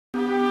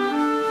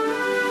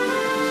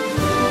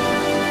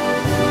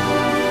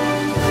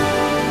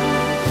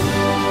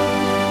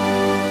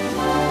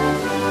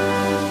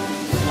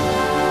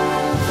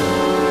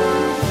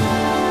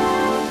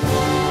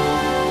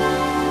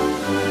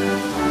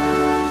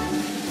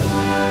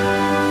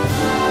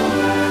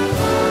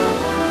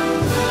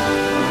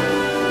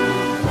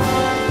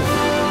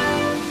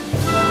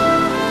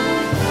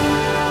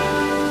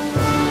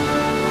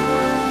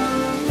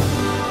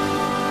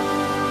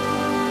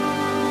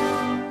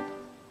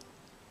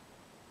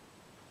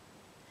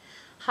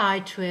Hi,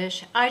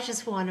 Twish. I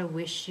just want to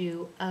wish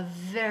you a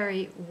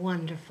very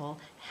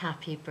wonderful,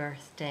 happy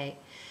birthday.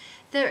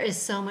 There is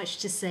so much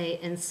to say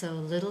in so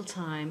little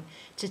time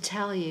to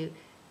tell you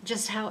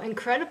just how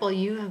incredible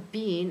you have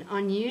been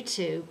on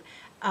YouTube.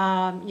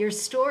 Your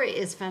story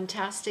is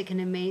fantastic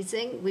and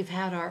amazing. We've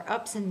had our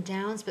ups and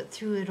downs, but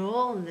through it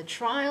all, and the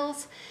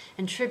trials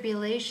and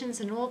tribulations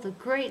and all the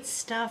great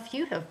stuff,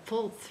 you have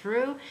pulled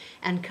through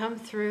and come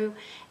through.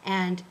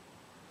 And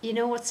you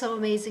know what's so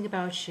amazing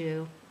about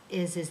you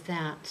is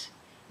that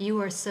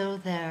you are so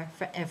there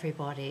for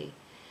everybody.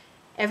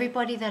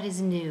 Everybody that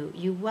is new.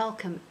 You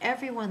welcome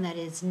everyone that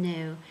is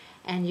new,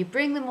 and you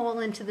bring them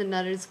all into the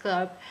Nutters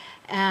Club,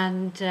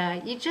 and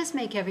you just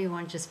make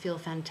everyone just feel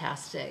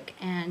fantastic.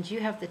 And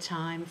you have the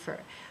time for,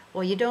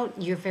 well, you don't,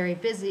 you're very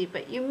busy,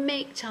 but you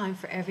make time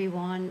for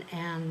everyone,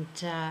 and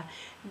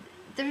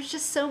there's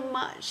just so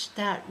much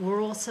that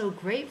we're all so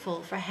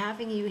grateful for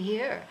having you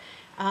here.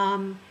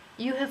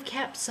 You have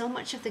kept so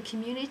much of the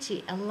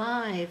community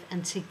alive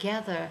and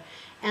together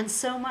and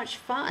so much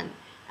fun.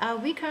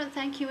 We can't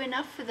thank you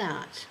enough for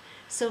that.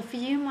 So for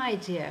you, my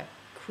dear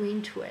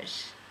Queen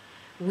Twish,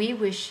 we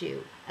wish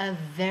you a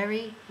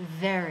very,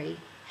 very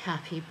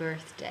happy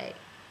birthday.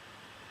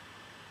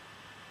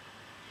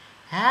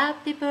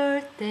 Happy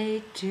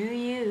birthday to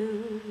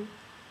you.